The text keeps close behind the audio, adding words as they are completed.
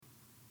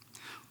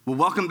Well,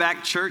 welcome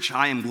back, church.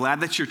 I am glad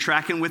that you're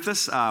tracking with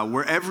us.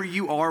 Wherever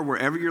you are,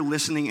 wherever you're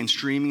listening and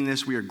streaming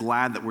this, we are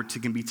glad that we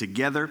can be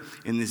together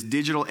in this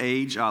digital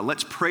age.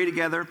 Let's pray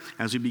together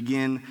as we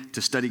begin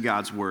to study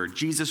God's Word.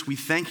 Jesus, we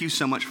thank you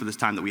so much for this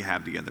time that we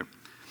have together.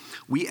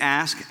 We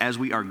ask as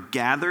we are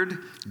gathered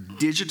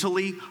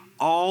digitally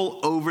all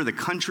over the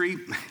country,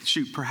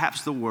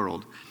 perhaps the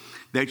world,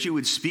 that you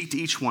would speak to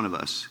each one of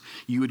us.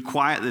 You would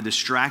quiet the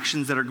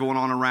distractions that are going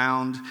on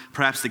around,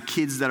 perhaps the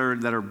kids that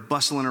are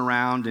bustling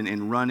around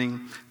and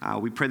running.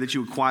 We pray that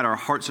you would quiet our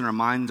hearts and our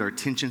minds, our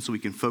attention, so we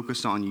can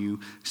focus on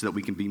you, so that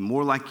we can be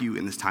more like you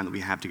in this time that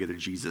we have together,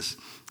 Jesus.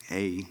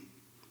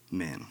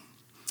 Amen.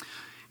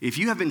 If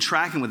you have been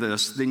tracking with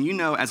us, then you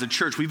know as a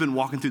church, we've been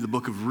walking through the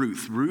book of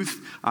Ruth.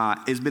 Ruth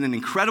has been an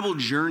incredible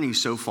journey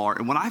so far.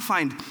 And what I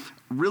find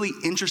really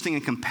interesting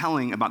and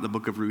compelling about the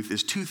book of Ruth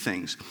is two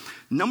things.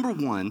 Number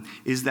one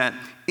is that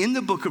in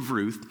the book of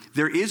Ruth,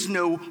 there is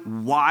no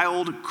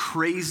wild,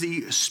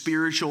 crazy,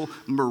 spiritual,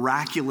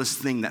 miraculous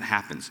thing that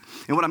happens.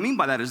 And what I mean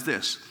by that is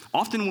this.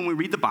 Often when we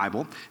read the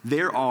Bible,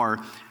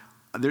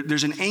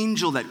 there's an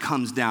angel that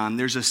comes down.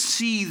 There's a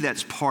sea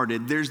that's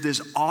parted. There's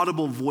this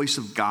audible voice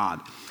of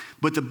God.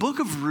 But the book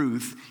of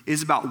Ruth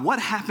is about what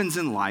happens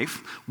in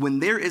life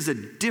when there is a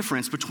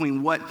difference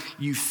between what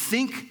you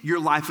think your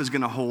life is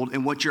going to hold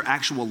and what your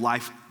actual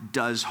life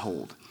does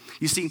hold.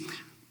 You see,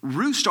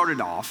 Ruth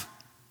started off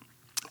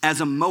as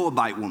a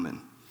Moabite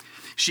woman.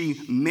 She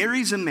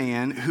marries a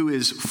man who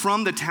is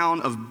from the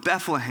town of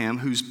Bethlehem,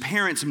 whose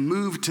parents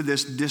moved to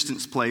this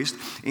distant place,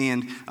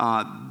 and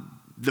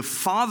the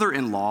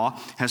father-in-law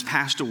has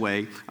passed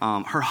away.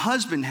 Her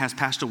husband has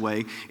passed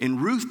away,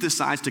 and Ruth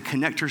decides to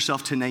connect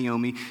herself to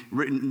Naomi.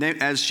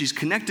 As she's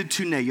connected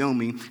to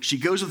Naomi, she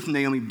goes with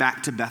Naomi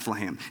back to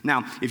Bethlehem.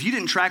 Now, if you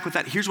didn't track with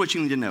that, here's what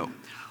you need to know.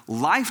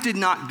 Life did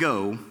not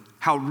go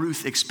how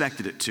Ruth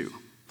expected it to.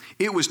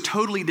 It was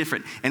totally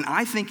different, and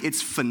I think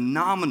it's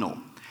phenomenal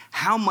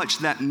how much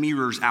that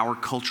mirrors our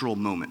cultural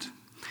moment.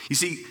 You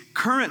see,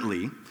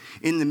 currently,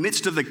 in the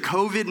midst of the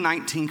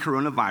COVID-19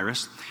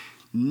 coronavirus,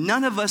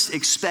 none of us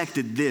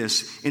expected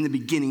this in the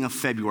beginning of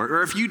February.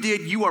 Or if you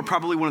did, you are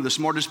probably one of the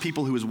smartest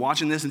people who is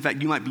watching this. In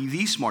fact, you might be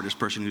the smartest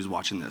person who's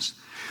watching this.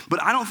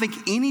 But I don't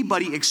think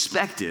anybody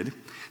expected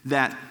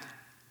that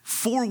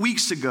 4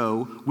 weeks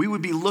ago, we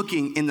would be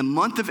looking in the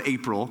month of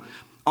April,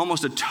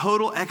 almost a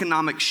total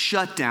economic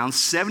shutdown.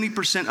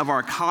 70% of our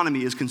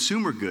economy is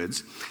consumer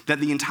goods, that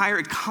the entire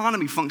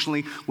economy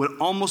functionally would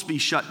almost be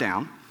shut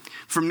down.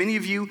 For many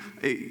of you,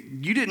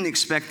 you didn't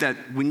expect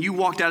that when you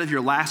walked out of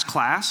your last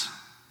class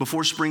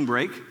before spring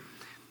break,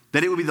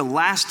 that it would be the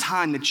last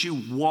time that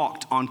you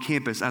walked on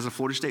campus as a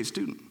Florida State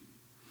student.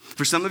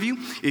 For some of you,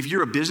 if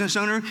you're a business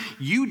owner,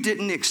 you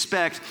didn't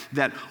expect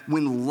that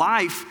when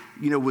life,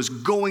 was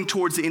going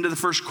towards the end of the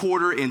first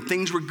quarter and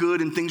things were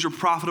good and things were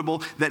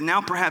profitable, that now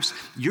perhaps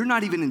you're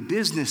not even in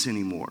business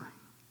anymore.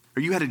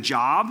 Or you had a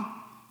job,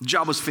 the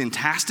job was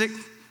fantastic,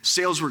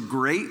 sales were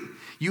great,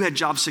 you had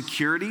job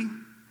security,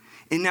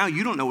 and now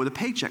you don't know where the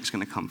paycheck's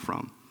gonna come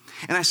from.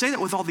 And I say that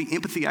with all the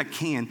empathy I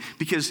can,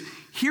 because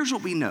here's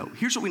what we know.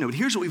 Here's what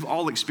we've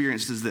all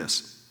experienced is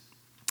this,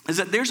 is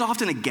that there's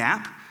often a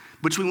gap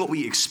between what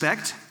we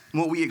expect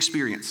and what we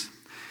experience.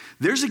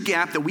 There's a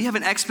gap that we have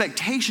an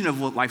expectation of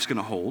what life's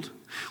gonna hold.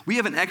 We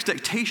have an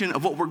expectation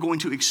of what we're going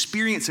to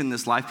experience in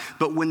this life,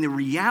 but when the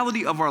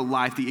reality of our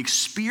life, the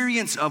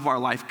experience of our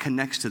life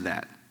connects to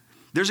that,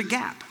 there's a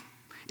gap.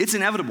 It's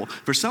inevitable.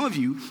 For some of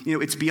you,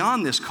 it's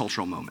beyond this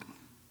cultural moment.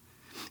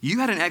 You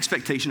had an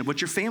expectation of what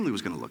your family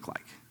was gonna look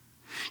like.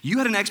 You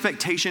had an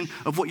expectation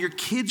of what your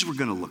kids were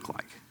going to look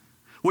like,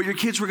 what your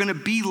kids were going to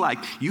be like.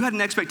 You had an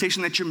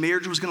expectation that your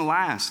marriage was going to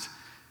last.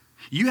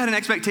 You had an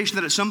expectation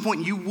that at some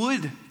point you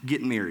would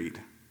get married.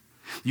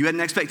 You had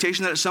an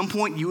expectation that at some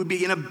point you would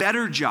be in a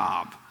better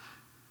job,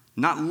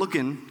 not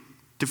looking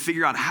to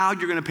figure out how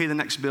you're going to pay the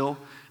next bill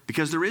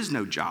because there is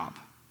no job.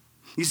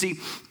 You see,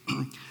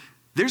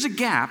 there's a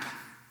gap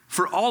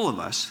for all of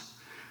us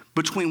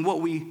between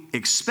what we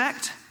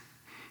expect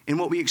and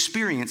what we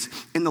experience.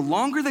 And the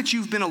longer that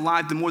you've been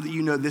alive, the more that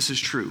you know this is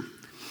true.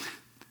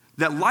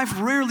 That life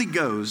rarely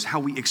goes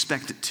how we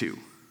expect it to.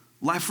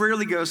 Life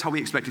rarely goes how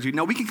we expect it to.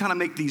 Now, we can kind of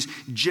make these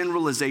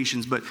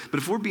generalizations, but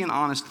if we're being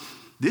honest,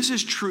 this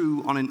is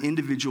true on an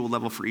individual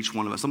level for each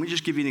one of us. Let me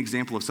just give you an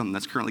example of something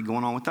that's currently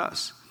going on with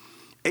us.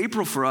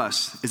 April for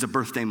us is a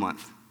birthday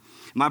month.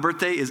 My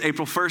birthday is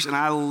April 1st, and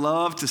I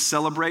love to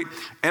celebrate.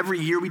 Every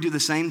year we do the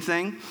same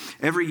thing.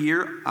 Every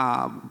year,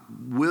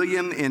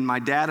 William and my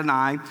dad and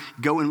I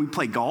go and we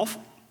play golf.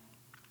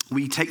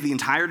 We take the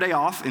entire day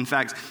off. In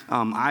fact,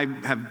 I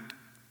have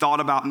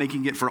thought about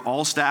making it for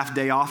all staff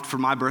day off for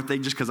my birthday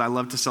just because I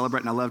love to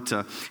celebrate and I love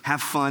to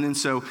have fun. And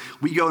so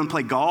we go and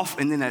play golf,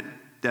 and then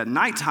at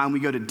nighttime, we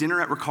go to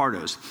dinner at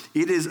Ricardo's.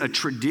 It is a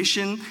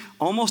tradition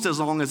almost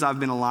as long as I've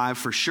been alive,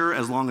 for sure,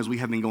 as long as we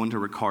have been going to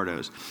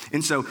Ricardo's.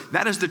 And so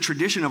that is the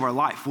tradition of our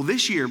life. Well,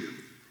 this year,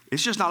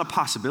 it's just not a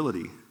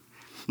possibility.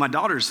 My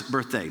daughter's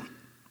birthday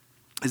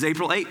is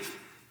April 8th.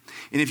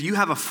 And if you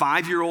have a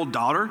 5-year-old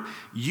daughter,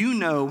 you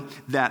know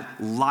that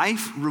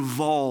life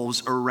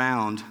revolves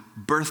around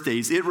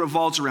birthdays. It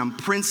revolves around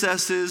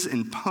princesses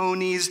and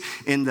ponies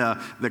and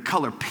the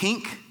color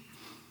pink.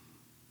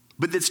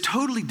 But it's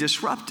totally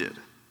disrupted.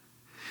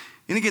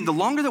 And again, the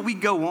longer that we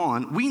go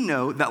on, we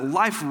know that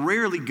life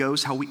rarely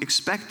goes how we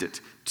expect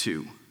it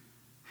to.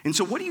 And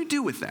so what do you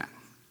do with that?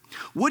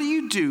 What do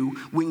you do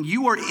when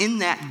you are in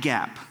that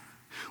gap?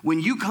 When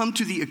you come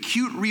to the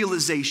acute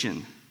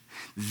realization,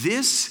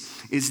 this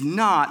is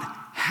not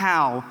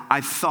how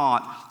I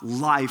thought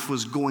life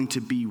was going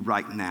to be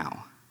right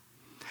now.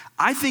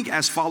 I think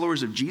as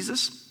followers of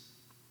Jesus,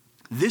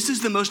 this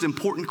is the most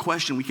important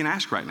question we can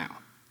ask right now.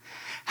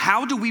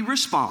 How do we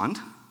respond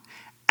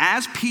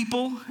as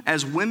people,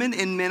 as women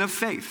and men of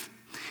faith,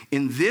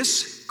 in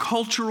this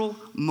cultural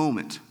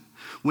moment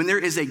when there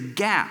is a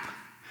gap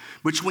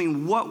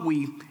between what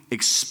we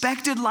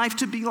expected life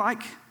to be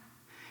like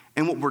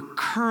and what we're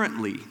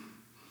currently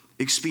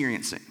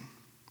experiencing?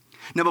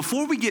 Now,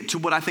 before we get to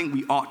what I think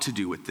we ought to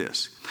do with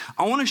this,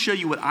 I want to show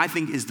you what I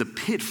think is the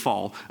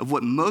pitfall of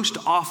what most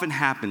often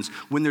happens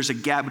when there's a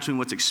gap between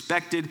what's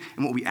expected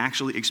and what we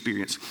actually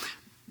experience.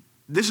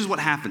 This is what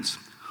happens.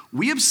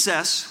 We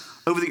obsess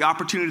over the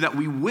opportunity that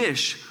we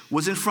wish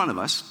was in front of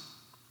us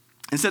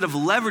instead of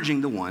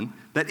leveraging the one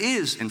that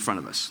is in front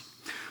of us.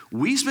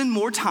 We spend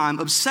more time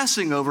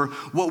obsessing over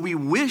what we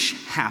wish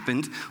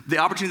happened, the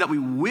opportunity that we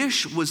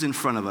wish was in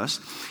front of us,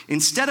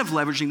 instead of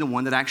leveraging the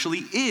one that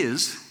actually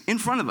is in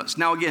front of us.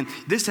 Now, again,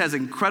 this has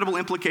incredible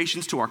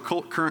implications to our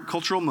current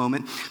cultural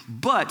moment,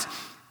 but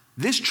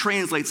this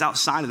translates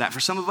outside of that. For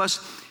some of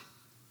us,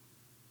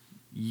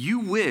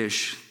 you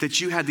wish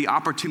that you had the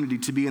opportunity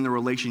to be in the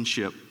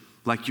relationship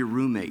like your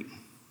roommate,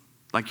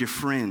 like your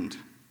friend.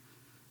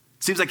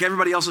 It seems like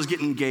everybody else is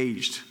getting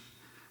engaged,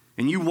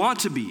 and you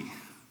want to be,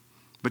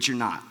 but you're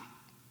not.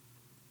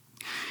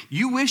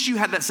 You wish you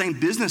had that same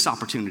business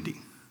opportunity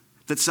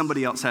that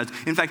somebody else has.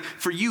 In fact,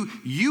 for you,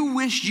 you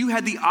wish you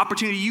had the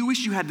opportunity, you wish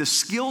you had the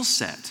skill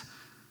set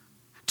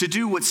to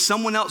do what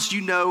someone else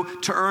you know,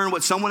 to earn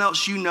what someone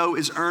else you know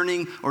is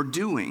earning or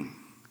doing.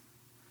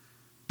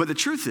 But the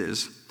truth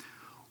is,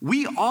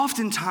 we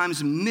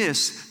oftentimes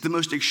miss the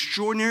most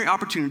extraordinary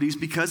opportunities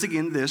because,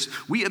 again,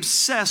 we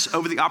obsess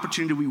over the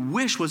opportunity we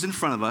wish was in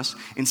front of us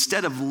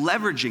instead of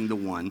leveraging the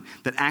one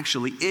that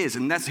actually is.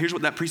 And here's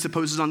what that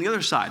presupposes on the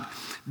other side.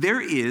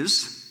 There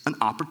is an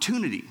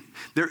opportunity.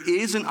 There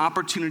is an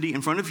opportunity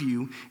in front of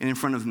you and in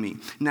front of me.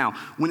 Now,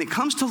 when it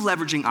comes to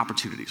leveraging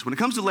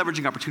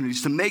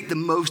opportunities to make the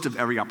most of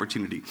every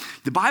opportunity,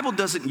 the Bible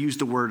doesn't use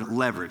the word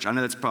leverage. I know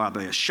that's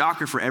probably a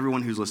shocker for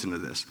everyone who's listening to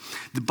this.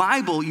 The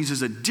Bible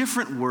uses a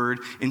different word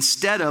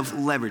instead of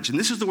leverage. And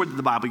this is the word that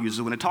the Bible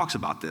uses when it talks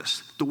about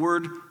this. The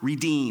word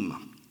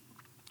redeem.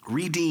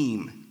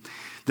 Redeem.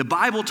 The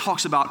Bible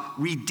talks about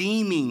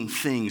redeeming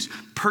things,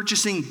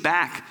 purchasing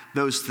back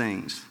those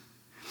things.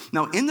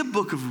 Now, in the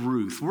book of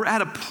Ruth, we're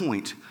at a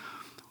point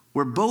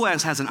where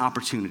Boaz has an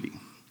opportunity.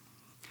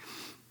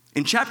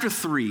 In chapter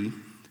 3,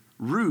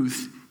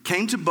 Ruth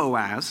came to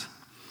Boaz.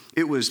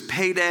 It was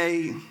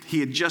payday. He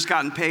had just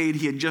gotten paid.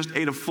 He had just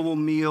ate a full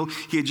meal.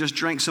 He had just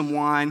drank some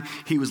wine.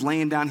 He was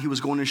laying down. He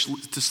was going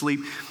to sleep.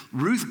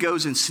 Ruth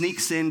goes and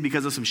sneaks in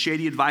because of some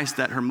shady advice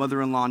that her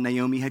mother-in-law,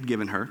 Naomi, had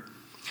given her.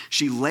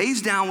 She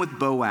lays down with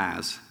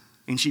Boaz,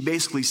 and she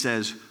basically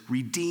says,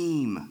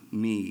 "Redeem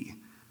me.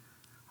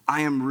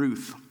 I am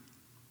Ruth."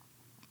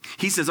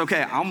 He says,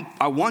 okay,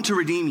 I want to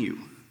redeem you.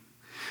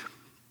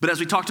 But as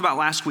we talked about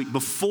last week,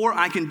 before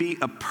I can be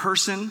a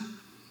person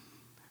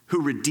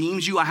who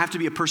redeems you, I have to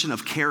be a person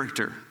of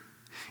character.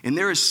 And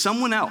there is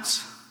someone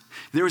else.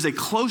 There is a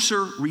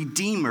closer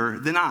redeemer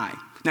than I.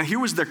 Now, here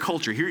was their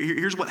culture.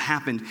 Here's what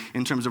happened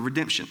in terms of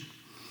redemption.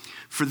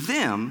 For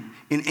them,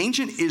 in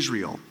ancient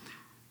Israel,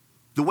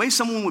 the way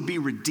someone would be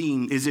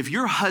redeemed is if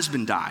your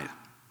husband died,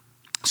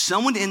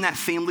 someone in that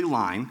family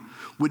line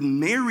would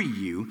marry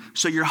you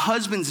so your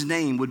husband's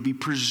name would be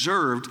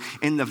preserved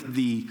and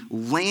the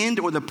land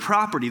or the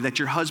property that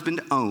your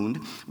husband owned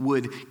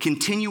would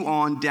continue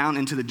on down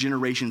into the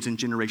generations and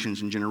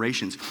generations and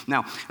generations.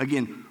 Now,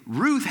 again,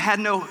 Ruth had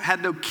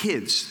no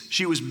kids.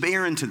 She was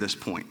barren to this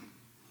point.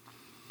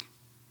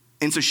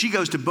 And so she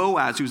goes to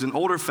Boaz, who's an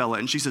older fella,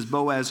 and she says,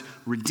 "Boaz,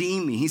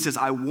 redeem me." He says,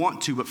 "I want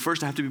to, but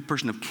first I have to be a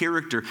person of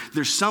character."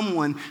 There's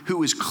someone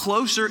who is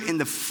closer in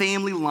the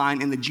family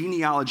line, in the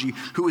genealogy,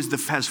 who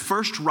has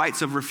first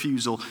rights of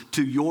refusal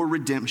to your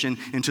redemption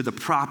and to the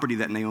property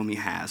that Naomi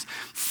has.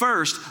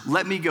 First,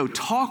 let me go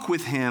talk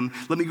with him.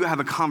 Let me go have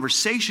a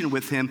conversation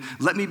with him.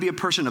 Let me be a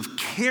person of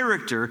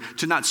character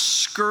to not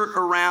skirt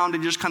around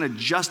and just kind of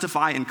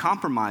justify and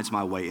compromise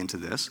my way into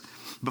this.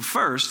 But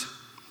first,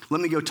 let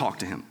me go talk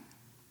to him.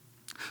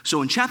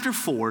 So in chapter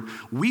 4,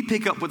 we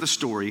pick up with a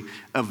story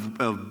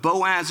of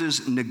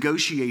Boaz's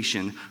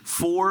negotiation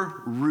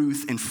for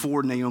Ruth and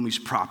for Naomi's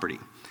property.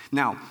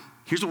 Now,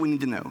 here's what we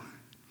need to know.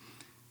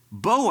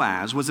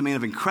 Boaz was a man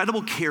of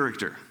incredible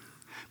character,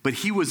 but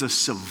he was a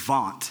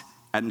savant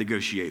at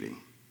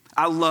negotiating.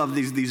 I love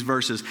these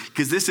verses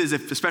because this is,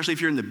 especially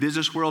if you're in the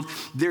business world,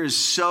 there is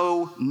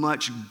so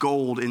much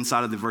gold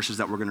inside of the verses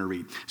that we're going to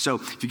read. So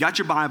if you got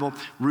your Bible,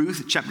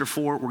 Ruth chapter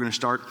 4, we're going to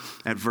start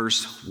at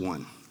verse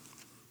 1.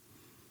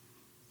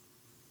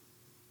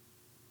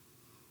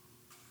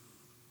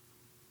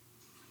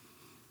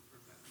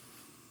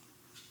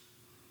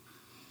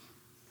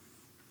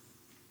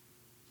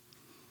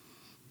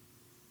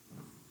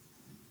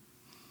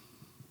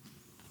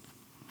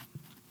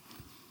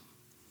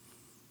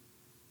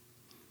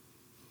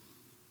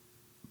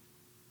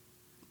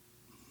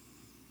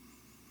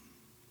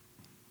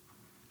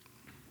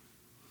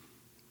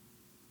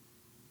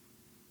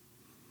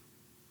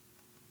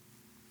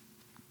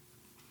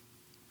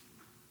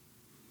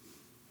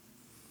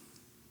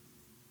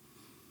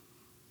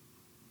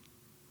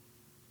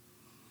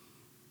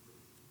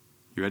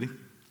 You ready?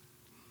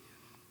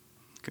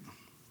 Okay.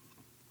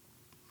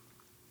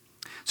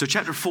 So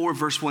chapter 4,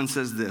 verse 1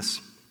 says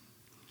this.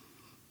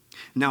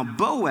 Now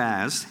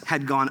Boaz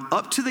had gone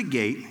up to the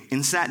gate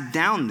and sat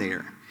down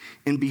there.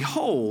 And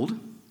behold,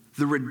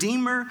 the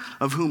Redeemer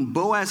of whom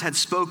Boaz had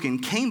spoken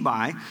came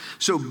by.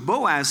 So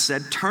Boaz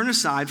said, turn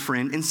aside,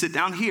 friend, and sit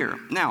down here.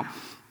 Now,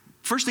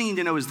 first thing you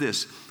need to know is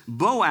this.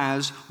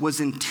 Boaz was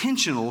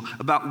intentional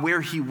about where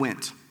he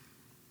went.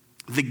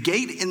 The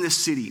gate in the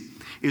city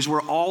is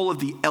where all of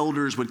the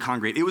elders would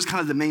congregate. It was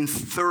kind of the main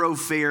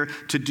thoroughfare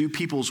to do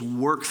people's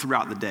work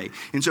throughout the day.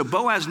 And so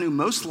Boaz knew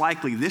most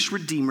likely this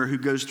Redeemer, who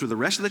goes through the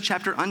rest of the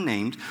chapter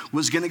unnamed,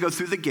 was going to go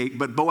through the gate.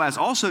 But Boaz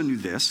also knew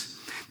this,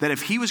 that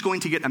if he was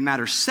going to get a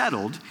matter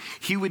settled,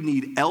 he would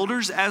need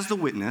elders as the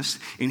witness,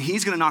 and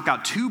he's going to knock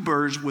out 2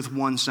 birds with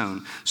one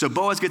stone. So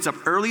Boaz gets up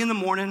early in the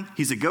morning.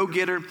 He's a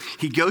go-getter.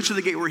 He goes to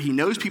the gate where he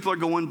knows people are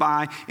going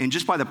by, and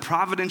just by the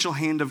providential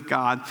hand of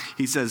God,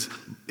 he says,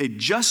 it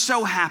just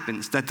so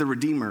happens that the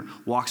Redeemer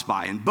walks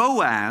by. And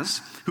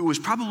Boaz, who was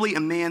probably a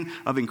man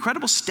of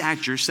incredible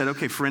stature, said,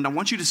 okay, friend, I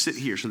want you to sit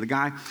here. So the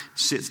guy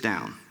sits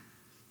down.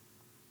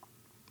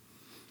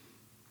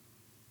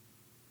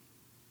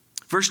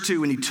 Verse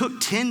 2, and he took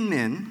 10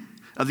 men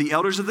of the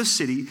elders of the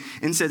city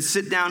and said,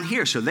 sit down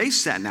here. So they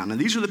sat down. Now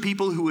these are the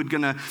people who were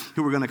going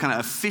to kind of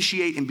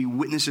officiate and be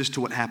witnesses to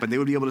what happened. They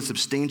would be able to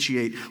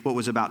substantiate what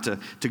was about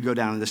to go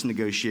down in this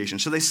negotiation.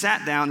 So they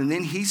sat down, and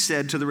then he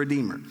said to the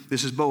Redeemer,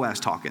 this is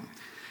Boaz talking,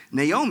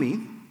 Naomi,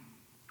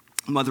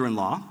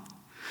 mother-in-law,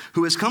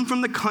 who has come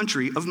from the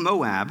country of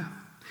Moab,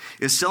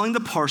 is selling the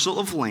parcel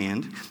of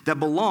land that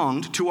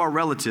belonged to our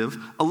relative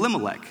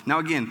Elimelech. Now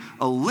again,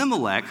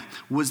 Elimelech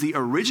was the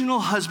original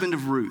husband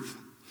of Ruth.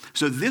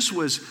 So this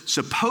was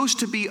supposed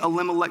to be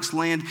Elimelech's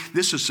land.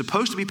 This was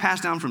supposed to be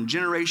passed down from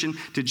generation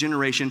to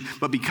generation.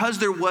 But because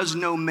there was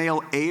no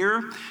male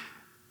heir,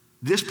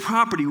 this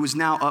property was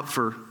now up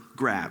for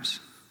grabs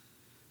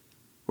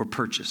or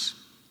purchase.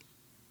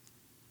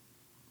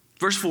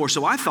 Verse 4,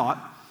 so I thought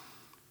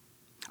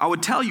I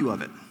would tell you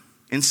of it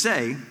and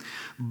say,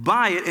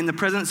 buy it in the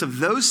presence of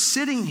those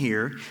sitting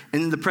here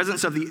and in the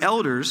presence of the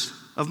elders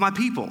of my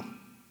people.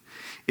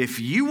 If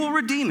you will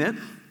redeem it,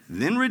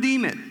 then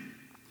redeem it.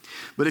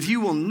 But if you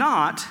will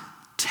not,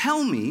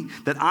 tell me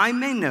that I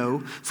may know,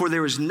 for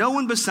there is no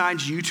one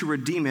besides you to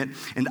redeem it,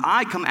 and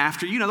I come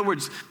after you. In other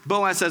words,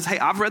 Boaz says, hey,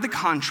 I've read the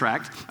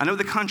contract. I know what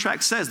the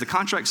contract says. The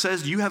contract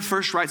says you have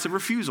first rights of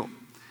refusal.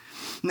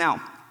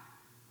 Now,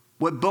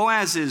 what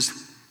Boaz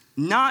is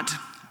not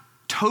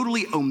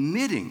totally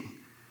omitting,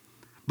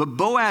 but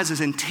Boaz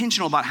is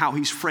intentional about how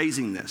he's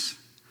phrasing this.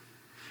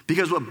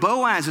 Because what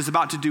Boaz is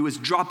about to do is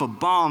drop a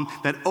bomb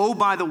that, oh,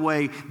 by the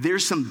way,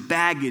 there's some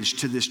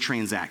baggage to this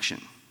transaction.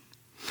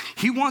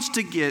 He wants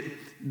to get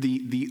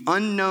the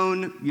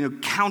unknown,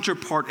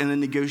 counterpart in the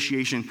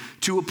negotiation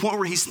to a point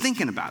where he's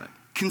thinking about it,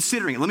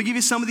 considering it. Let me give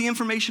you some of the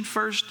information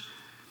first.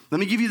 Let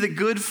me give you the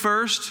good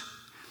first.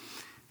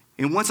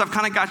 And once I've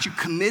kind of got you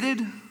committed,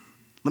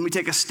 let me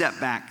take a step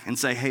back and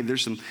say, hey,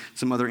 there's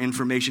some other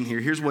information here.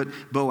 Here's what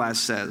Boaz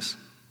says.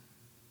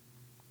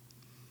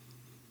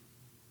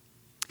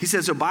 He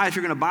says, so buy it. If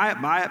you're going to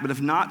buy it. But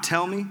if not,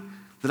 tell me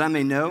that I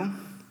may know.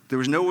 There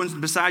was no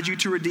one beside you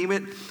to redeem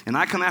it, and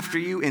I come after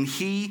you. And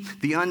he,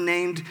 the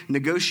unnamed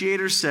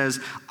negotiator, says,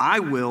 I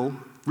will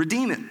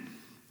redeem it.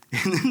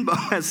 And then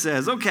Boaz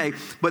says, okay,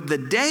 but the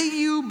day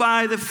you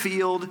buy the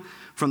field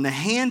from the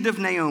hand of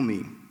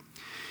Naomi,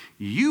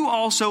 you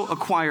also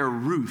acquire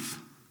Ruth,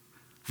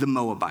 the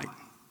Moabite.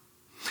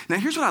 Now,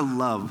 here's what I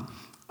love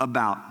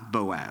about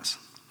Boaz.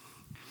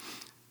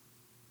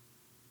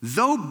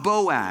 Though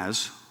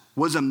Boaz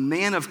was a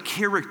man of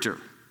character,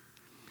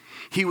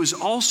 he was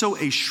also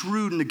a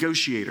shrewd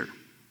negotiator.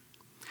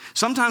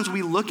 Sometimes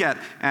we look at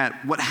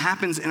what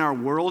happens in our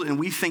world and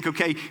we think,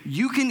 okay,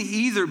 you can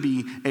either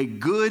be a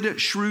good,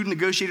 shrewd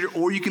negotiator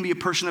or you can be a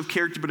person of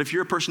character. But if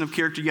you're a person of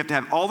character, you have to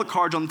have all the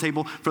cards on the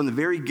table from the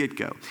very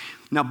get-go.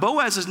 Now,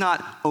 Boaz is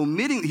not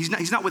omitting,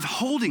 he's not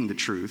withholding the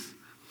truth,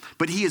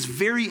 but he is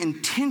very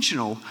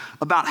intentional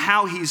about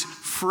how he's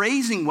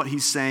phrasing what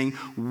he's saying,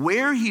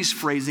 where he's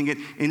phrasing it,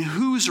 and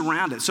who's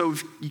around it. So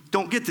if you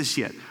don't get this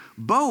yet,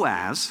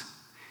 Boaz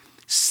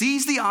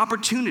sees the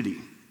opportunity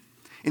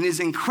and is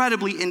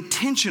incredibly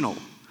intentional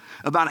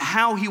about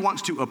how he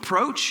wants to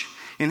approach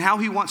and how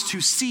he wants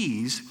to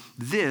seize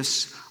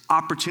this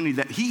opportunity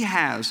that he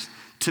has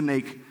to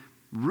make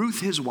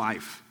Ruth his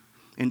wife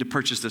and to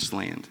purchase this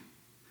land.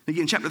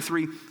 Again, chapter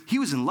 3, he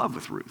was in love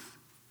with Ruth.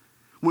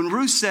 When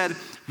Ruth said,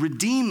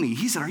 redeem me,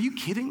 he said, are you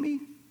kidding me?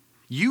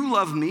 You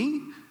love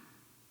me?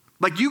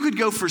 Like you could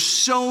go for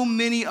so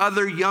many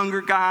other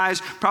younger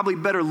guys, probably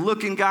better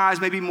looking guys,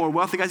 maybe more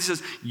wealthy guys. He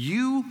says,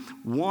 you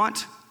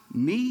want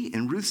me?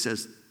 And Ruth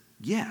says,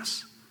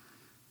 yes.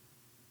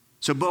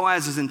 So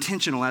Boaz is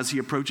intentional as he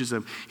approaches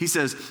him. He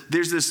says,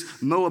 there's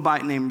this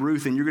Moabite named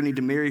Ruth, and you're going to need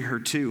to marry her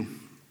too.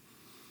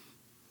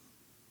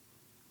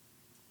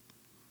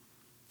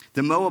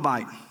 The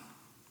Moabite,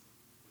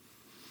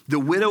 the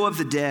widow of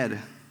the dead,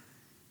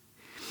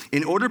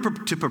 in order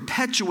to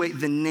perpetuate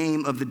the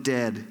name of the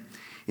dead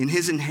in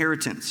his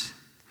inheritance.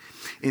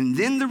 And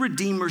then the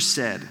Redeemer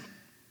said,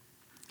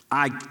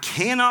 I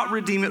cannot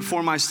redeem it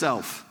for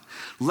myself,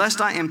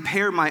 lest I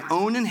impair my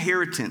own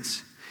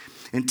inheritance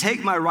and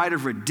take my right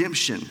of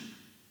redemption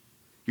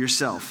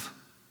yourself.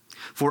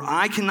 For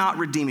I cannot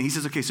redeem it. He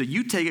says, okay, so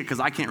you take it because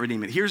I can't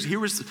redeem it. Here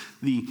was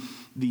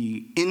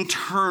the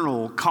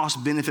internal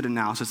cost-benefit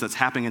analysis that's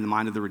happening in the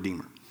mind of the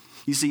Redeemer.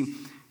 You see,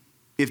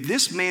 if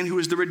this man who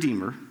is the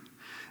Redeemer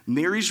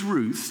marries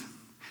Ruth,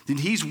 then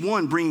he's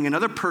one, bringing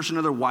another person,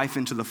 another wife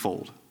into the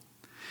fold.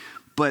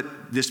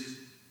 But this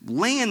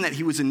land that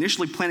he was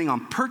initially planning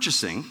on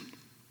purchasing,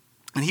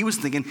 and he was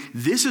thinking,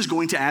 this is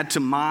going to add to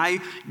my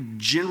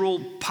general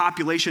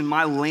population,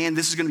 my land.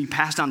 This is going to be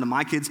passed down to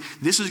my kids.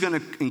 This is going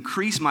to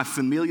increase my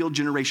familial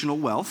generational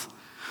wealth.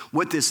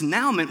 What this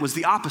now meant was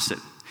the opposite.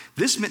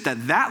 This meant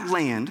that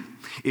land,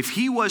 if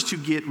he was to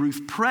get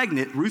Ruth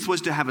pregnant, Ruth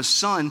was to have a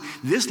son,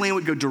 this land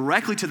would go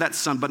directly to that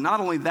son. But not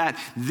only that,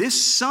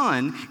 this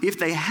son, if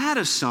they had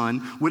a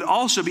son, would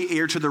also be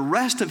heir to the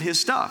rest of his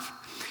stuff.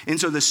 And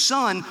so the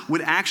son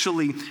would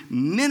actually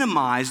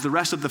minimize the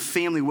rest of the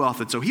family wealth.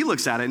 And so he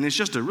looks at it, and it's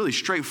just a really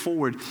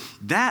straightforward,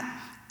 that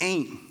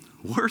ain't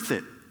worth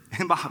it.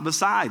 And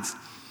besides,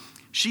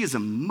 she is a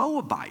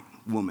Moabite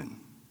woman.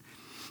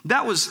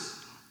 That was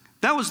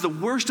the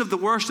worst of the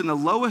worst and the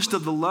lowest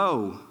of the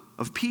low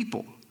of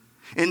people.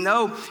 And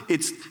though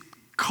it's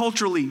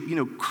culturally,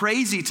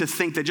 crazy to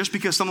think that just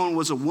because someone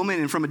was a woman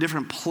and from a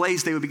different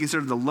place, they would be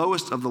considered the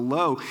lowest of the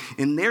low.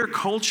 In their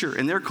culture,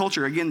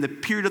 again, the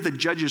period of the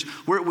Judges,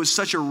 where it was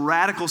such a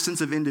radical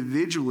sense of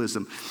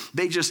individualism,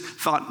 they just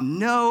thought,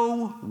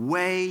 no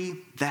way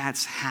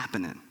that's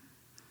happening.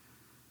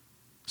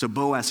 So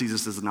Boaz sees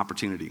this as an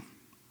opportunity.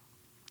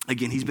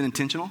 Again, he's been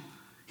intentional.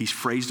 He's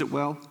phrased it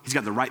well. He's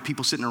got the right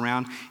people sitting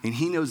around, and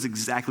he knows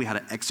exactly how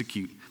to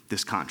execute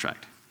this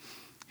contract.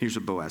 Here's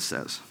what Boaz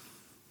says.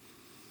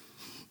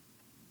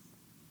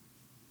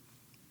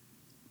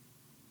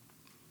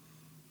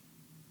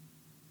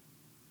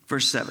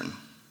 Verse 6,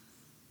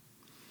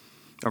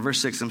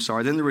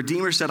 Then the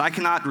Redeemer said, I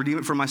cannot redeem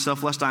it for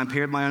myself, lest I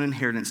impair my own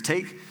inheritance.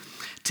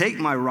 Take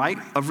my right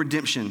of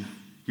redemption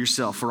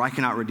yourself, for I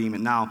cannot redeem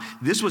it. Now,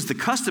 this was the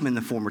custom in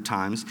the former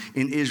times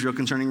in Israel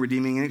concerning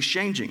redeeming and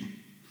exchanging.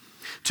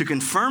 To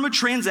confirm a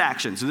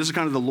transaction, so this is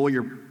kind of the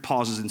lawyer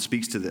pauses and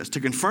speaks to this. To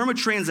confirm a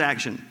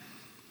transaction,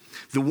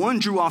 the one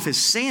drew off his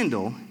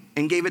sandal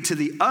and gave it to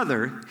the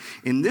other,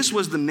 and this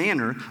was the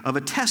manner of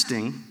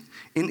attesting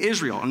in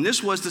Israel. And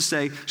this was to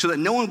say, so that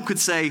no one could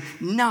say,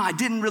 no, I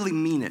didn't really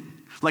mean it.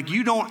 Like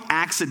you don't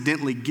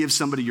accidentally give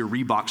somebody your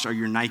Reeboks or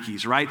your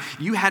Nikes, right?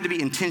 You had to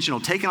be intentional,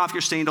 taking off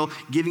your sandal,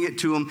 giving it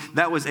to them.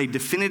 That was a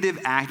definitive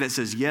act that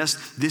says,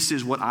 yes, this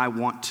is what I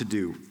want to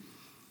do.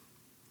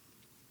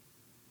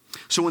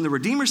 So when the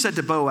Redeemer said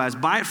to Boaz,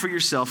 buy it for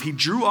yourself, he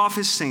drew off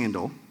his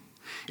sandal.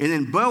 And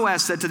then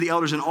Boaz said to the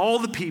elders and all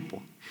the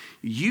people,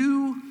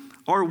 you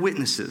are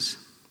witnesses.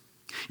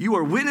 You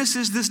are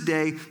witnesses this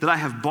day that I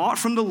have bought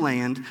from the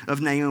land of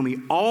Naomi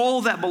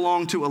all that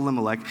belonged to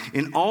Elimelech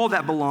and all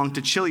that belonged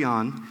to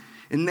Chilion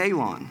and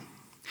Mahlon,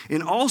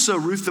 and also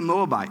Ruth the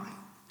Moabite,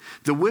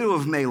 the widow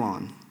of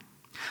Mahlon.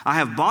 I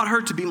have bought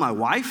her to be my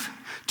wife,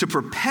 to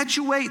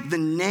perpetuate the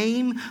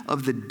name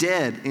of the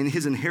dead in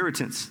his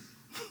inheritance.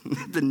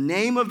 The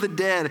name of the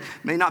dead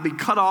may not be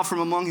cut off from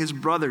among his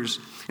brothers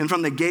and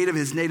from the gate of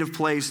his native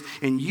place,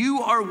 and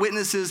you are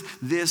witnesses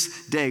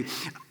this day.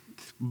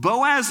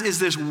 Boaz is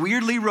this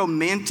weirdly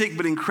romantic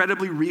but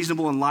incredibly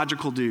reasonable and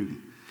logical dude.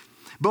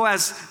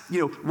 Boaz,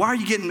 why are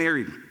you getting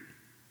married?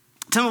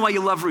 Tell me why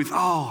you love Ruth.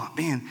 Oh,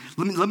 man,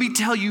 let me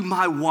tell you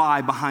my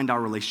why behind our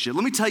relationship.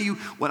 Let me tell you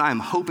what I am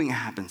hoping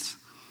happens.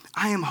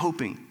 I am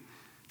hoping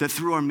that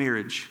through our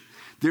marriage,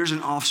 there's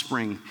an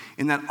offspring,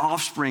 and that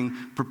offspring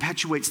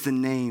perpetuates the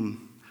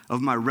name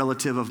of my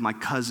relative, of my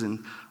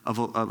cousin, of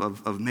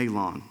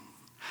Mahlon.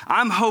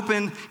 I'm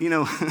hoping,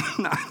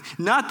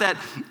 not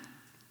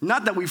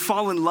that we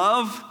fall in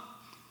love.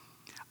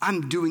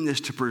 I'm doing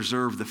this to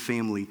preserve the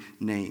family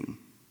name.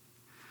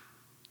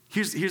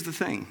 Here's the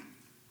thing.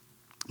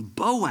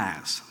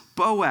 Boaz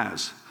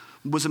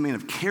was a man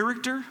of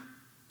character.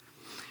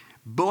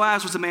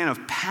 Boaz was a man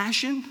of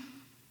passion.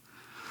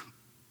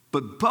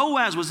 But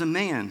Boaz was a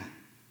man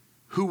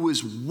who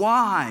was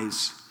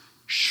wise,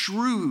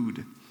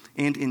 shrewd,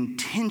 and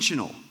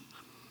intentional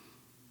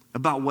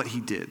about what he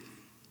did.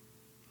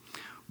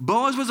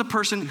 Boaz was a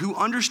person who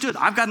understood,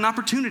 I've got an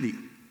opportunity.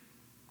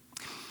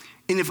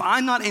 And if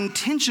I'm not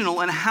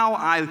intentional in how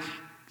I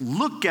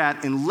look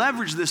at and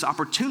leverage this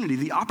opportunity,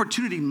 the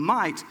opportunity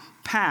might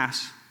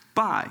pass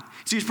by.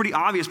 See, it's pretty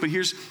obvious, but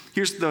here's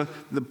the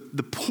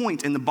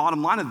point and the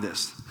bottom line of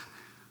this.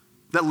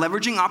 That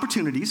leveraging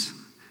opportunities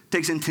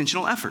takes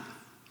intentional effort.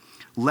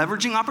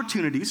 Leveraging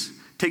opportunities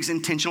takes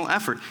intentional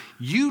effort.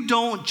 You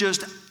don't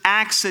just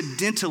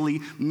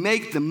accidentally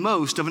make the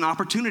most of an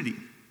opportunity.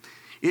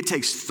 It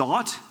takes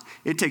thought,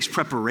 it takes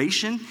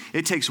preparation,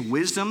 it takes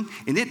wisdom,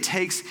 and it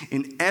takes,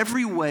 in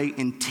every way,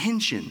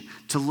 intention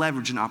to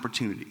leverage an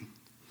opportunity.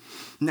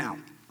 Now,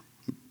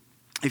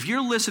 if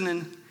you're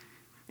listening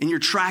and you're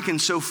tracking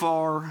so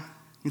far,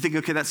 you think,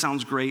 okay, that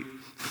sounds great.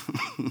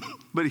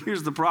 But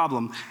here's the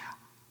problem.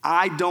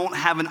 I don't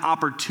have an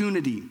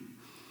opportunity.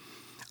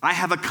 I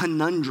have a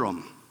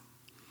conundrum.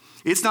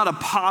 It's not a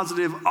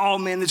positive, oh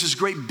man, this is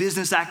great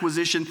business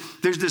acquisition.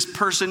 There's this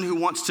person who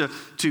wants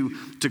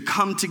to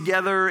come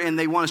together and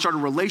they want to start a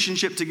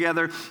relationship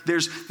together.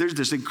 There's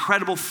this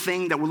incredible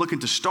thing that we're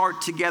looking to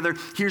start together.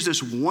 Here's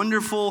this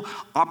wonderful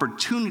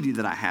opportunity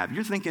that I have.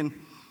 You're thinking,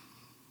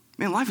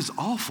 man, life is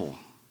awful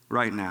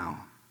right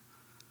now.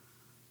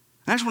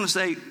 And I just want to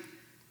say,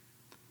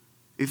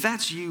 if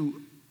that's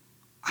you,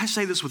 I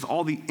say this with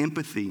all the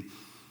empathy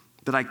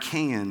that I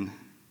can,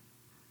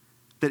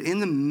 that in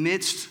the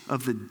midst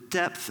of the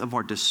depth of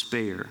our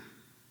despair,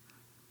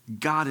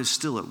 God is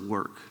still at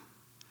work.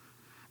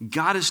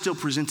 God is still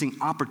presenting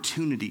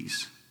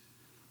opportunities,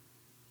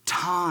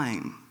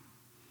 time.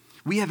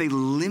 We have a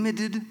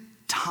limited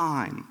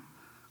time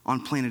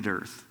on planet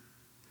Earth.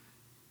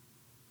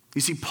 You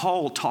see,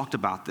 Paul talked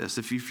about this.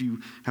 If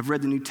you have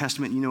read the New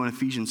Testament, you know in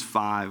Ephesians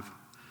 5,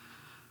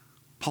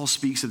 Paul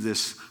speaks of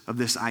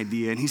this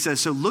idea, and he says,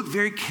 so look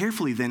very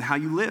carefully then how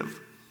you live.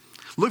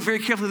 Look very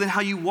carefully then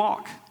how you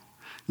walk.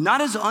 Not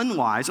as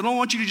unwise. I don't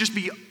want you to just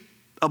be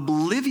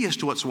oblivious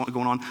to what's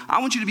going on. I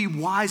want you to be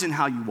wise in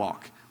how you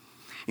walk.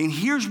 And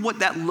here's what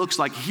that looks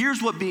like.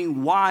 Here's what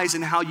being wise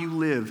in how you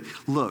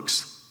live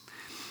looks.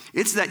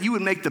 It's that you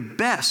would make the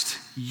best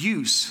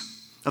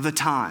use of the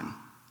time.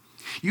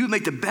 You would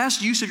make the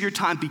best use of your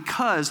time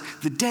because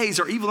the days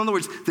are evil. In other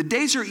words, the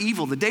days are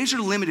evil. The days are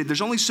limited.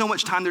 There's only so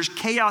much time. There's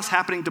chaos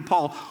happening to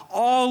Paul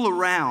all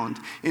around.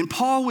 And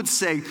Paul would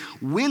say,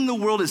 when the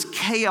world is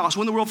chaos,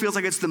 when the world feels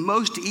like it's the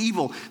most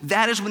evil,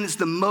 that is when it's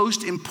the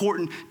most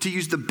important to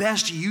use the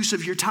best use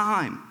of your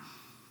time.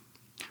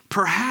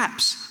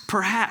 Perhaps,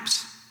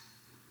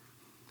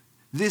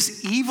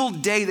 this evil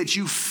day that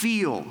you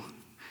feel,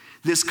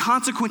 this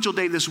consequential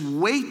day, this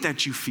weight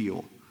that you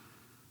feel,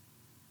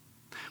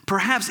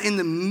 perhaps in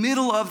the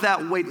middle of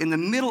that weight, in the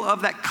middle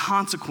of that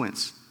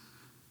consequence,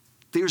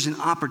 there's an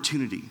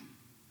opportunity.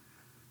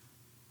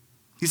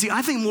 You see,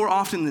 I think more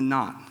often than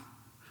not,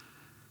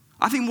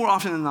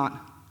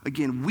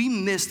 again, we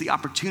miss the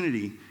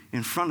opportunity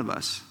in front of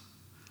us.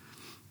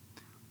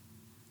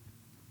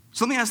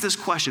 So let me ask this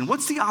question.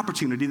 What's the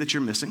opportunity that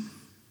you're missing?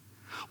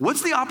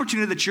 What's the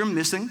opportunity that you're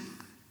missing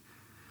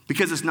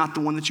because it's not the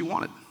one that you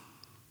wanted?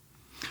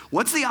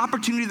 What's the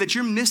opportunity that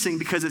you're missing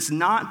because it's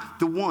not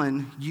the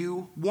one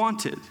you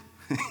wanted?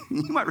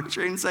 You might raise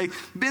your hand and say,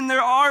 Ben,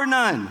 there are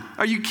none.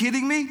 Are you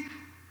kidding me?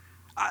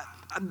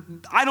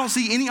 I don't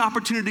see any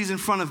opportunities in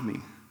front of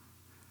me.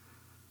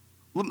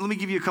 Let me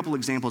give you a couple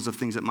examples of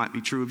things that might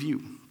be true of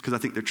you, because I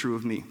think they're true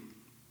of me.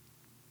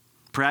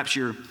 Perhaps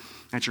you're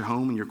at your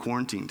home and you're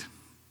quarantined.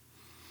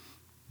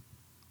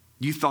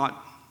 You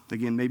thought,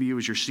 again, maybe it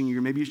was your senior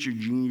year, maybe it's your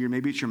junior year,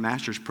 maybe it's your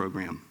master's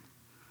program.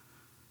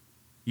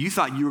 You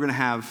thought you were going to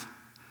have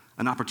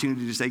an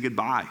opportunity to say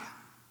goodbye,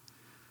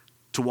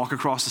 to walk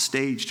across the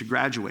stage, to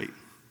graduate.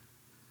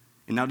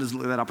 And now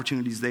that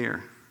opportunity's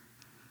there.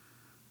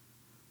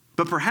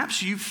 But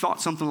perhaps you've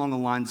thought something along the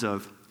lines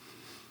of,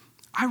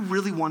 I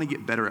really want to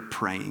get better at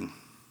praying.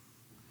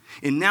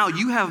 And now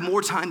you have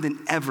more time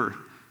than ever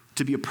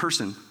to be a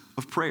person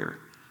of prayer.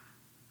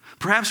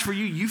 Perhaps for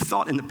you, you've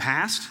thought in the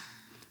past,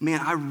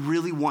 man, I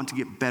really want to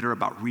get better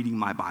about reading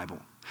my Bible.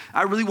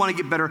 I really want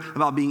to get better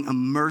about being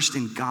immersed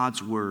in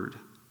God's word.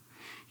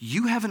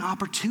 You have an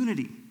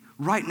opportunity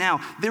right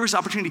now. There is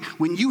opportunity.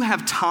 When you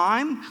have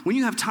time,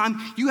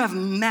 you have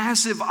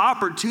massive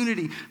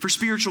opportunity for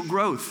spiritual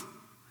growth.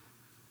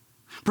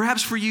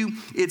 Perhaps for you,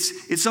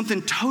 it's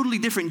something totally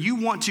different. You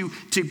want to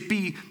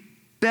be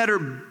better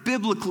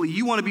biblically.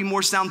 You want to be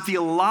more sound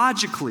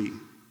theologically.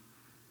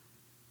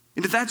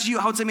 And if that's you,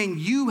 I would say, man,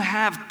 you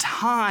have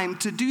time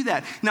to do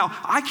that. Now,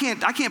 I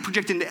can't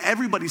project into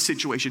everybody's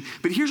situation,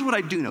 but here's what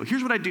I do know.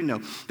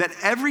 That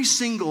every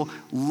single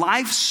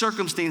life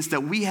circumstance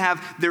that we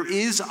have, there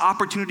is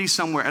opportunity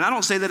somewhere. And I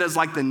don't say that as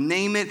like the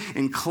name it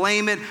and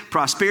claim it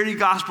prosperity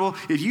gospel.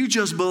 If you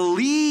just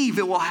believe,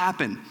 it will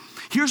happen.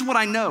 Here's what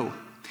I know.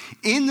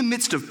 In the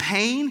midst of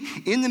pain,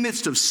 in the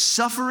midst of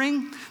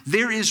suffering,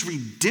 there is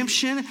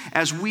redemption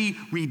as we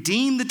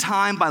redeem the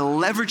time by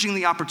leveraging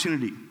the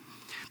opportunity.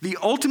 The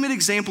ultimate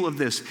example of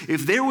this,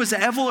 if there was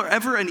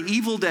ever an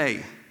evil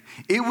day,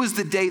 it was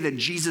the day that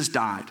Jesus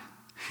died.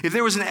 If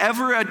there was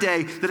ever a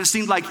day that it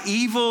seemed like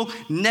evil,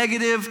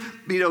 negative,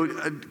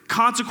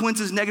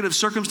 consequences, negative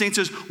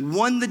circumstances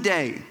won the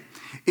day,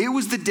 it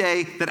was the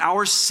day that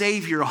our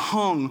Savior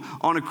hung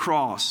on a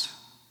cross.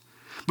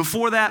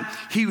 Before that,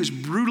 he was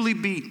brutally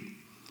beat.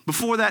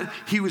 Before that,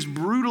 he was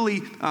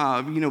brutally,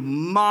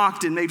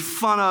 mocked and made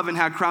fun of and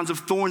had crowns of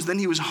thorns. Then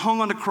he was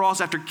hung on the cross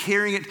after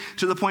carrying it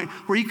to the point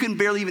where he couldn't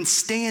barely even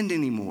stand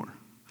anymore.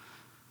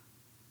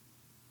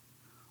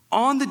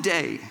 On the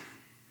day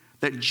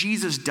that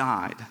Jesus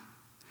died,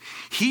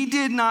 he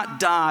did not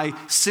die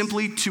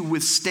simply to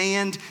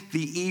withstand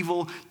the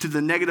evil, to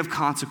the negative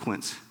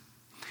consequence.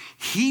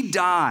 He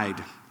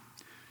died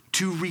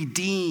to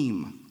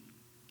redeem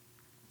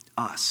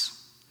us.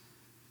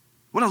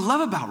 What I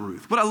love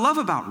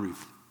about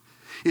Ruth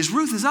is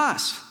Ruth is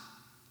us.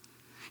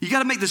 You got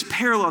to make this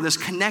parallel, this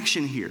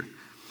connection here.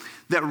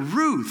 That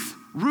Ruth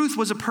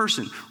was a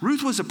person.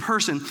 Ruth was a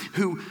person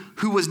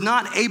who was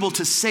not able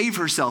to save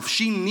herself.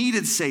 She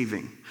needed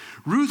saving.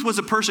 Ruth was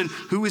a person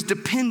who was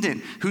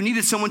dependent, who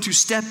needed someone to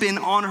step in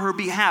on her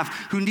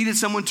behalf, who needed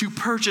someone to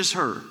purchase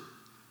her.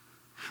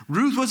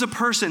 Ruth was a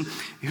person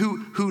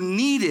who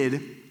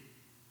needed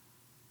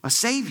a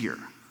savior.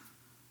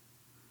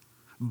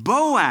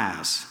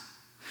 Boaz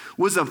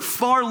was a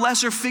far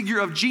lesser figure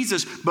of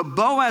Jesus, but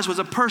Boaz was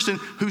a person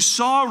who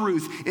saw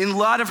Ruth in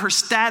light of her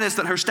status,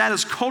 that her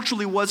status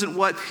culturally wasn't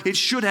what it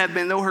should have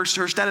been, though her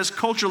status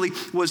culturally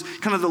was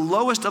kind of the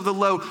lowest of the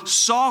low,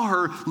 saw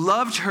her,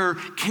 loved her,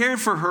 cared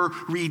for her,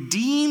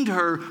 redeemed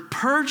her,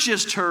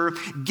 purchased her,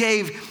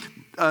 gave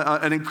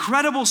an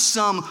incredible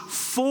sum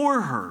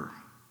for her.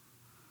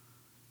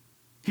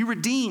 He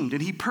redeemed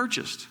and he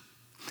purchased.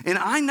 And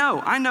I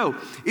know,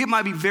 it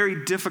might be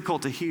very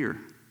difficult to hear.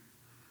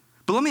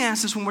 But let me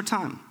ask this one more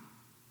time.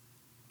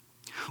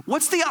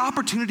 What's the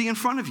opportunity in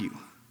front of you?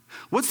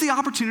 What's the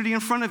opportunity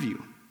in front of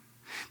you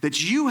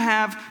that you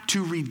have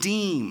to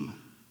redeem,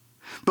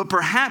 but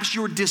perhaps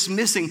you're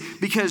dismissing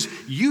because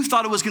you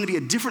thought it was going to be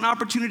a different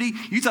opportunity,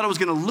 you thought it was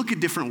going to look a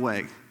different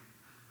way?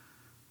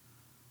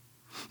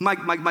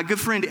 My good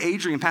friend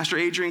Adrian, Pastor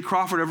Adrian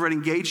Crawford over at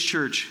Engaged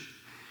Church,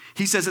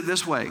 he says it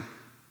this way,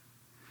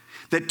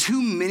 that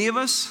too many of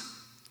us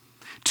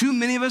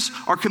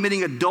are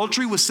committing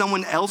adultery with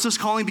someone else's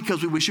calling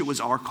because we wish it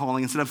was our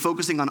calling instead of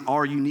focusing on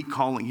our unique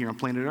calling here on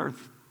planet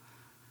Earth.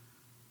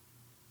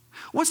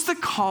 What's the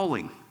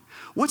calling?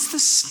 What's the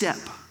step?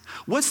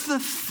 What's the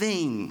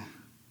thing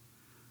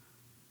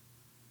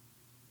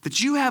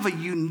that you have a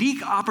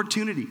unique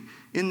opportunity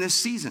in this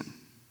season?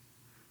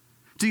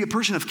 To be a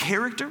person of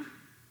character?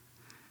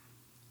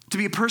 To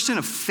be a person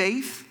of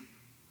faith?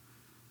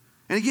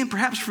 And again,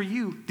 perhaps for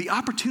you, the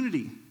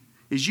opportunity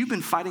is you've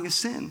been fighting a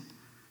sin.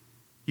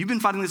 You've been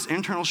fighting this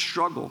internal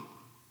struggle.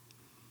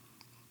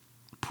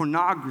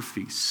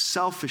 Pornography,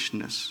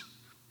 selfishness,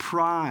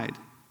 pride,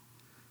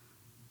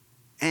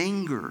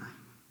 anger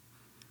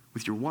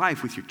with your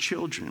wife, with your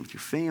children, with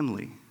your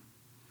family.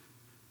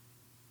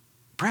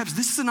 Perhaps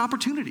this is an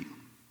opportunity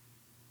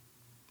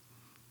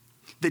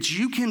that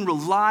you can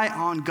rely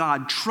on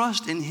God,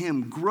 trust in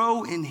Him,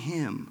 grow in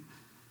Him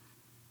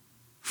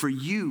for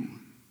you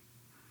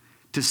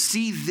to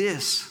see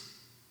this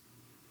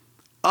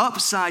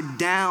upside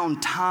down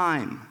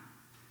time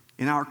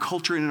in our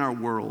culture and in our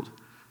world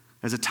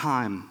as a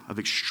time of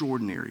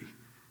extraordinary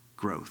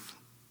growth.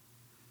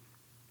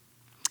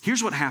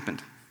 Here's what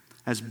happened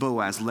as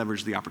Boaz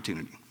leveraged the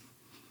opportunity.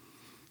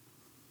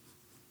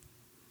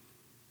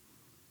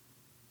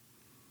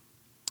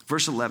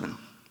 Verse 11.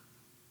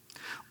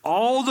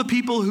 All the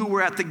people who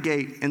were at the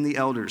gate and the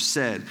elders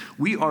said,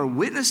 "We are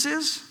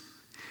witnesses,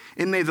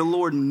 and may the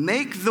Lord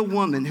make the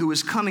woman who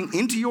is coming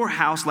into your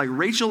house like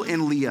Rachel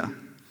and Leah,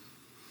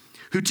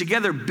 who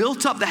together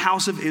built up the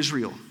house of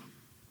Israel.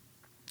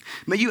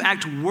 May you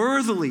act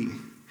worthily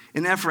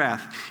in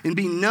Ephrath and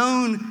be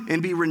known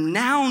and be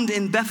renowned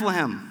in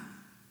Bethlehem.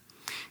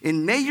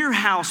 And may your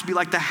house be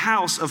like the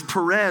house of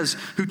Perez,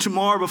 who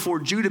tamar before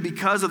Judah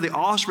because of the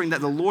offspring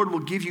that the Lord will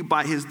give you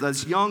by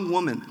this young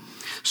woman."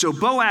 So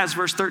Boaz,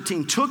 verse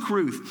 13, took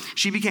Ruth.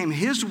 She became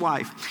his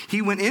wife.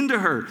 He went into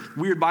her.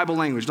 Weird Bible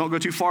language. Don't go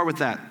too far with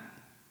that.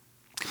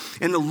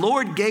 And the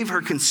Lord gave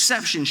her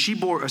conception. She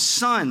bore a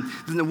son.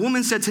 Then the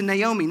woman said to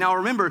Naomi, now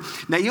remember,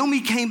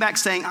 Naomi came back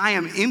saying, "I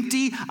am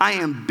empty, I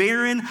am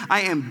barren,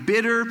 I am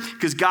bitter,"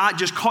 because God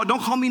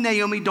don't call me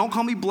Naomi, don't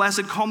call me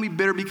blessed, call me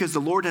bitter because the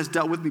Lord has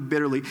dealt with me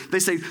bitterly. They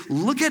say,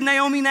 "Look at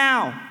Naomi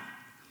now.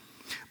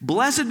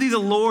 Blessed be the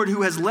Lord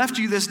who has left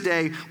you this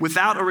day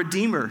without a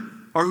redeemer,"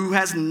 or who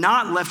has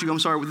not left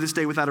you, this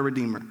day without a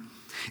redeemer.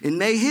 "And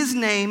may his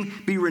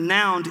name be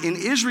renowned in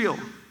Israel.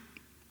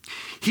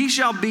 He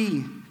shall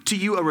be to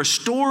you a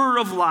restorer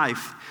of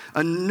life,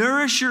 a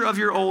nourisher of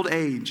your old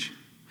age.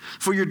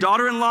 For your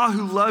daughter-in-law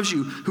who loves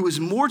you, who is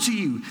more to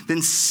you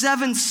than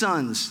 7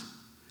 sons,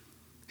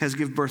 has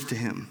given birth to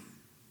him."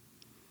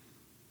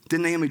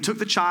 Then Naomi took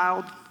the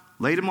child,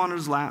 laid him on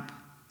his lap,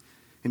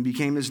 and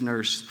became his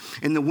nurse.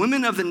 And the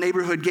women of the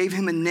neighborhood gave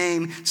him a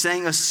name,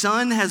 saying, a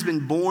son has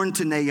been born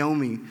to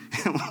Naomi.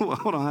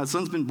 Hold on, a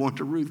son's been born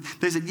to Ruth.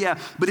 They said, yeah,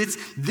 but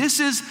this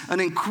is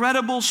an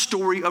incredible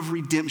story of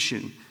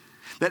redemption.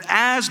 That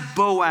as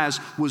Boaz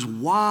was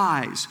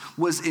wise,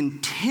 was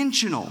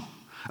intentional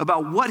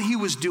about what he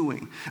was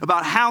doing,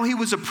 about how he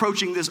was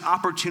approaching this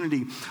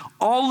opportunity,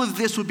 all of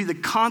this would be the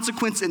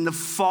consequence and the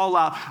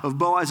fallout of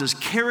Boaz's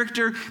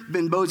character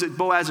and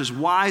Boaz's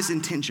wise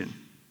intention.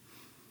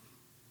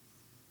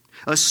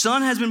 A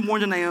son has been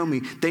born to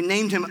Naomi. They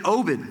named him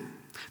Obed,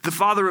 the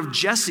father of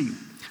Jesse,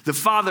 the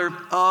father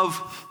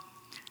of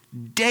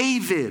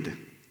David.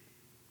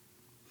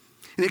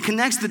 And it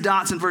connects the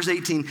dots in verse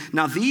 18.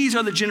 Now these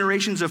are the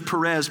generations of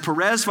Perez.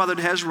 Perez fathered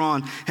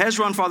Hezron.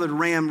 Hezron fathered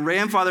Ram.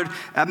 Ram fathered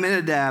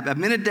Amminadab.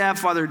 Amminadab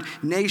fathered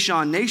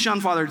Nahshon.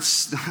 Nahshon fathered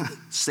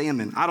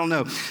Salmon. I don't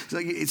know.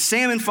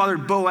 Salmon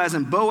fathered Boaz,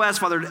 and Boaz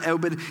fathered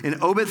Obed,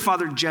 and Obed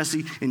fathered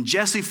Jesse, and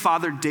Jesse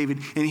fathered David.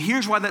 And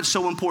here's why that's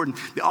so important.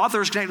 The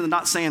author is connecting the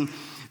dots saying,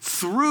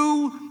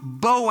 through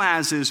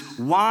Boaz's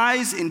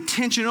wise,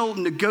 intentional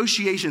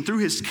negotiation, through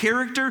his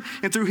character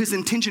and through his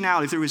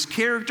intentionality,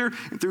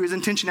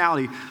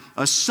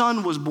 a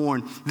son was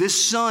born.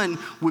 This son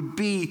would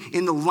be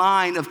in the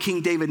line of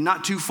King David,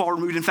 not too far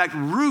removed. In fact,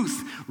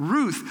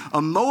 Ruth, a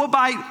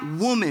Moabite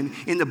woman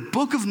in the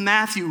book of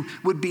Matthew,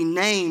 would be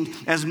named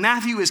as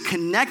Matthew is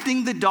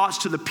connecting the dots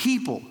to the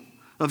people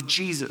of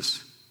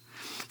Jesus.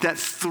 That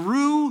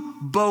through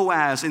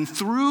Boaz and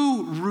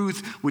through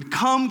Ruth would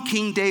come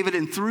King David,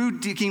 and through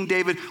King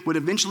David would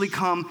eventually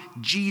come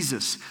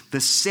Jesus, the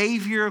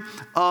Savior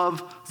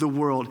of the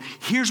world.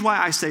 Here's why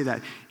I say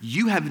that.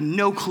 You have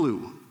no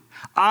clue.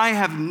 I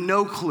have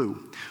no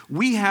clue.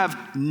 We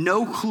have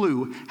no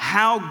clue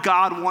how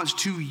God wants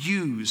to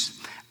use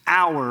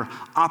our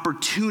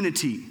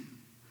opportunity.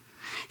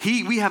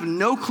 We have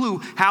no clue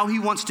how he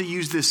wants to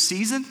use this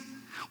season.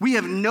 We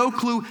have no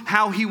clue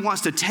how he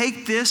wants to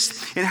take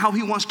this and how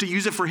he wants to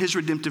use it for his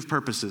redemptive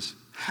purposes.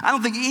 I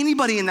don't think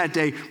anybody in that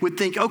day would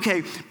think,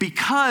 okay,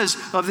 because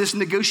of this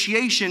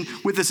negotiation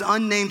with this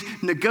unnamed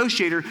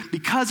negotiator,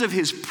 because of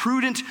his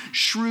prudent,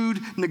 shrewd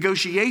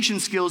negotiation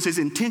skills, his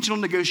intentional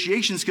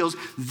negotiation skills,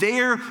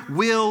 there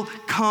will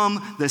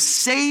come the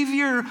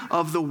Savior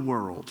of the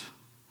world.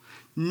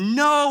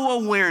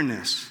 No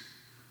awareness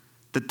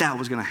that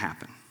was going to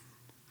happen.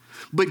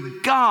 But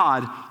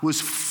God was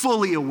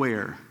fully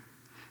aware.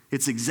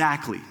 It's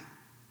exactly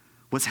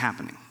what's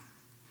happening.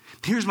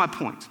 Here's my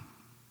point.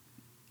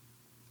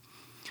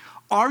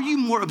 Are you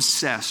more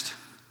obsessed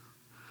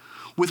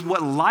with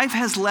what life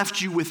has left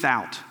you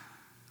without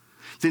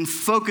than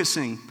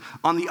focusing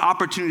on the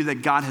opportunity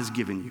that God has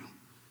given you?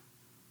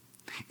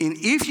 And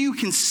if you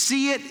can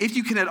see it, if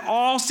you can at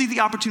all see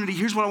the opportunity,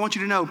 here's what I want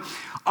you to know.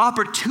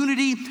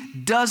 Opportunity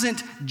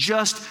doesn't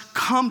just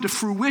come to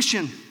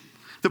fruition.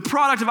 The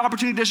product of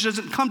opportunity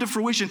doesn't come to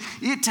fruition.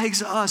 It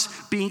takes us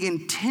being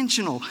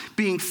intentional,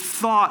 being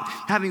thought,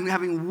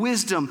 having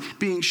wisdom,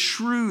 being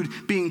shrewd,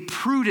 being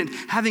prudent,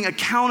 having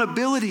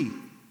accountability.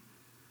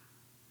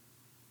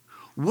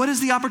 What is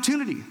the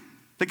opportunity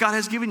that God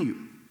has given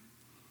you?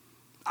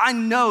 I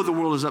know the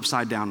world is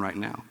upside down right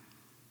now.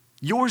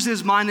 Yours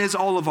is, mine is,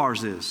 all of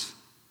ours is.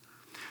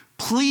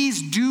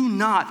 Please do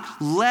not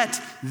let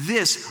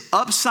this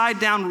upside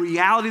down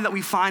reality that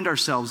we find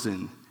ourselves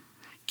in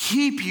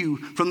keep you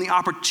from the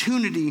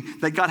opportunity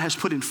that God has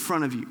put in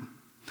front of you.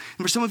 And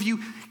for some of you,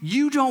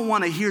 you don't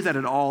want to hear that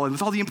at all. And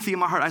with all the empathy in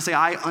my heart, I say,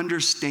 I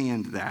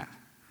understand that.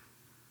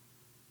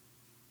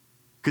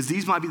 Because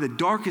these might be the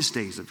darkest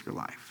days of your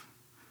life.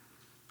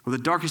 Or the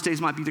darkest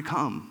days might be to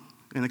come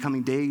in the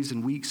coming days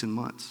and weeks and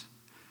months.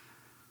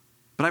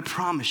 But I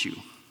promise you,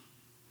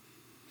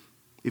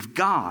 if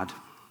God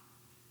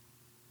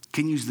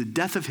can use the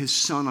death of his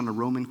son on a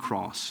Roman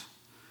cross,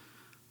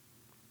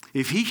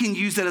 if he can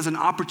use that as an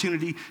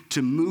opportunity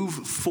to move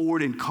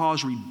forward and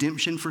cause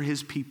redemption for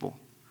his people,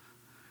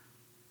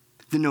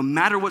 then no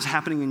matter what's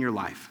happening in your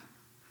life,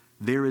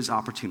 there is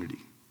opportunity.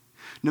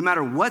 No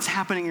matter what's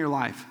happening in your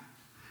life,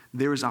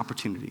 there is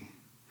opportunity.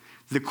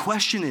 The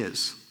question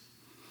is,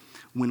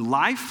 when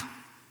life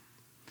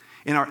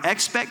and our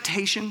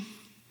expectation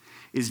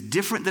is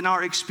different than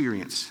our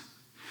experience,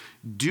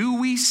 do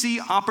we see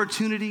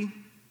opportunity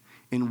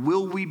and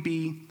will we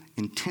be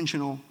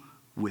intentional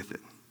with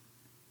it?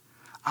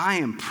 I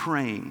am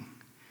praying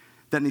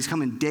that in these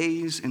coming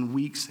days and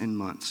weeks and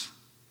months,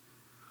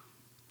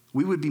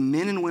 we would be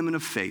men and women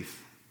of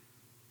faith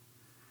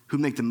who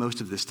make the most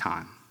of this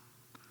time,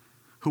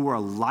 who are a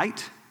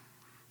light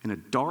in a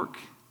dark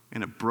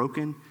and a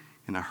broken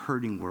and a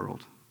hurting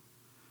world.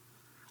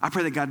 I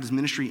pray that God does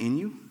ministry in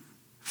you,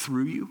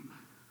 through you.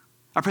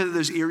 I pray that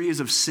those areas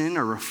of sin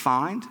are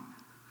refined,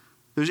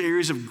 those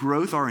areas of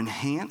growth are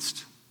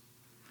enhanced,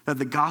 that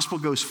the gospel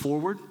goes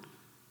forward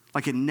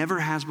like it never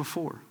has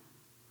before.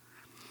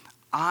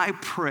 I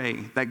pray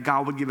that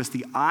God would give us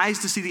the eyes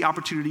to see the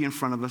opportunity in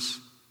front of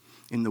us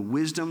and the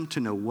wisdom to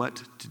know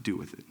what to do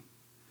with it.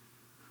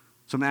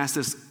 So I'm going to ask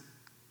this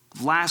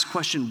last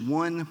question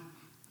one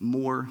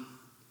more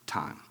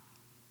time.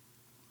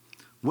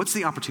 What's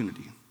the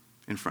opportunity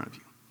in front of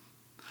you?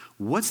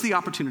 What's the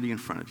opportunity in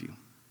front of you?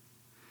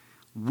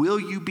 Will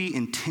you be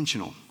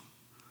intentional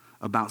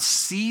about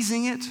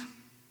seizing it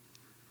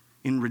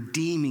and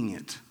redeeming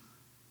it?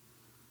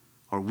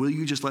 Or will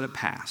you just let it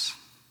pass?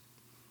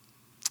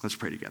 Let's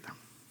pray together.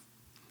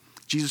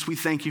 Jesus, we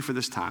thank you for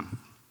this time.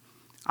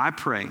 I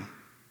pray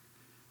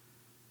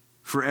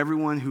for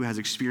everyone who has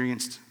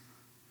experienced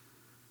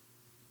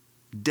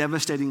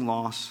devastating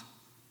loss,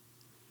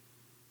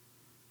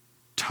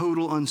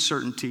 total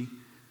uncertainty,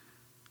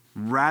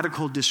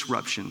 radical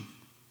disruption,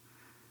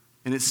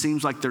 and it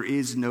seems like there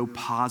is no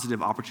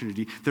positive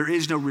opportunity. There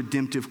is no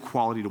redemptive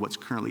quality to what's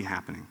currently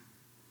happening.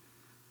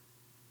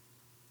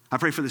 I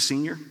pray for the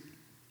senior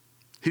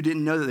who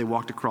didn't know that they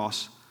walked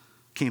across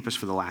campus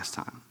for the last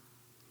time.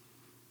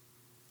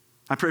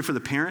 I pray for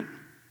the parent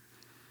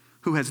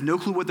who has no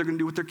clue what they're going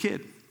to do with their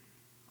kid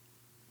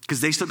because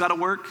they still got to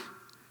work,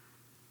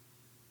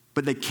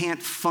 but they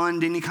can't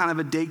fund any kind of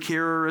a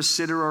daycare or a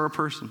sitter or a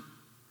person.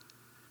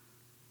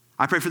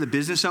 I pray for the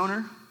business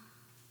owner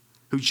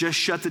who just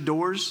shut the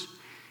doors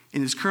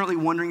and is currently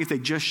wondering if they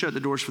just shut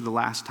the doors for the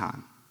last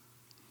time.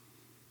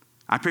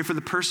 I pray for the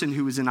person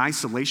who is in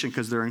isolation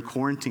because they're in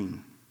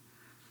quarantine,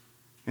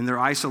 and their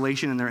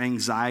isolation and their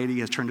anxiety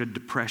has turned to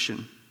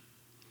depression.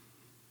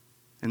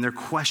 And they're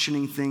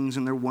questioning things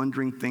and they're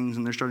wondering things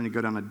and they're starting to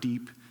go down a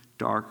deep,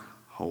 dark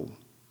hole.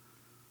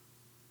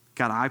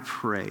 God, I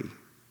pray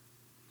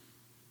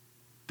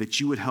that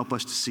you would help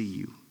us to see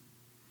you,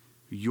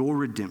 your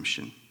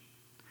redemption,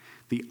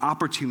 the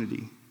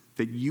opportunity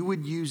that you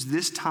would use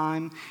this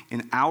time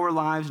in our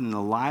lives and in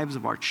the lives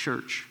of our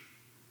church.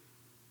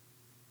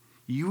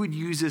 You would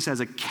use this as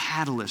a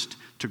catalyst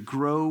to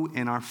grow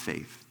in our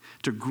faith,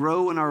 to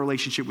grow in our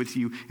relationship with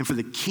you, and for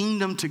the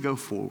kingdom to go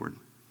forward.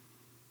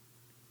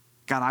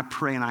 God, I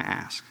pray and I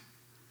ask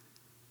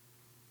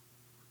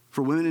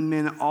for women and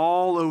men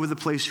all over the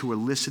place who are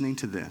listening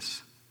to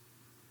this,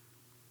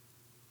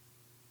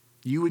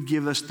 you would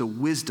give us the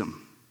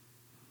wisdom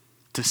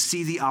to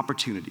see the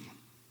opportunity,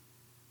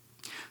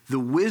 the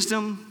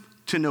wisdom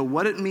to know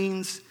what it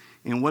means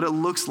and what it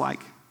looks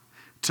like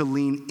to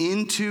lean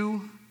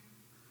into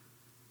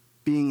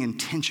being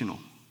intentional.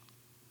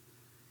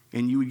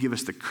 And you would give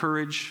us the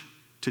courage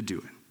to do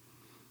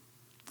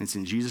it. It's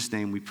in Jesus'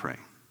 name we pray.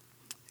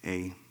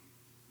 Amen.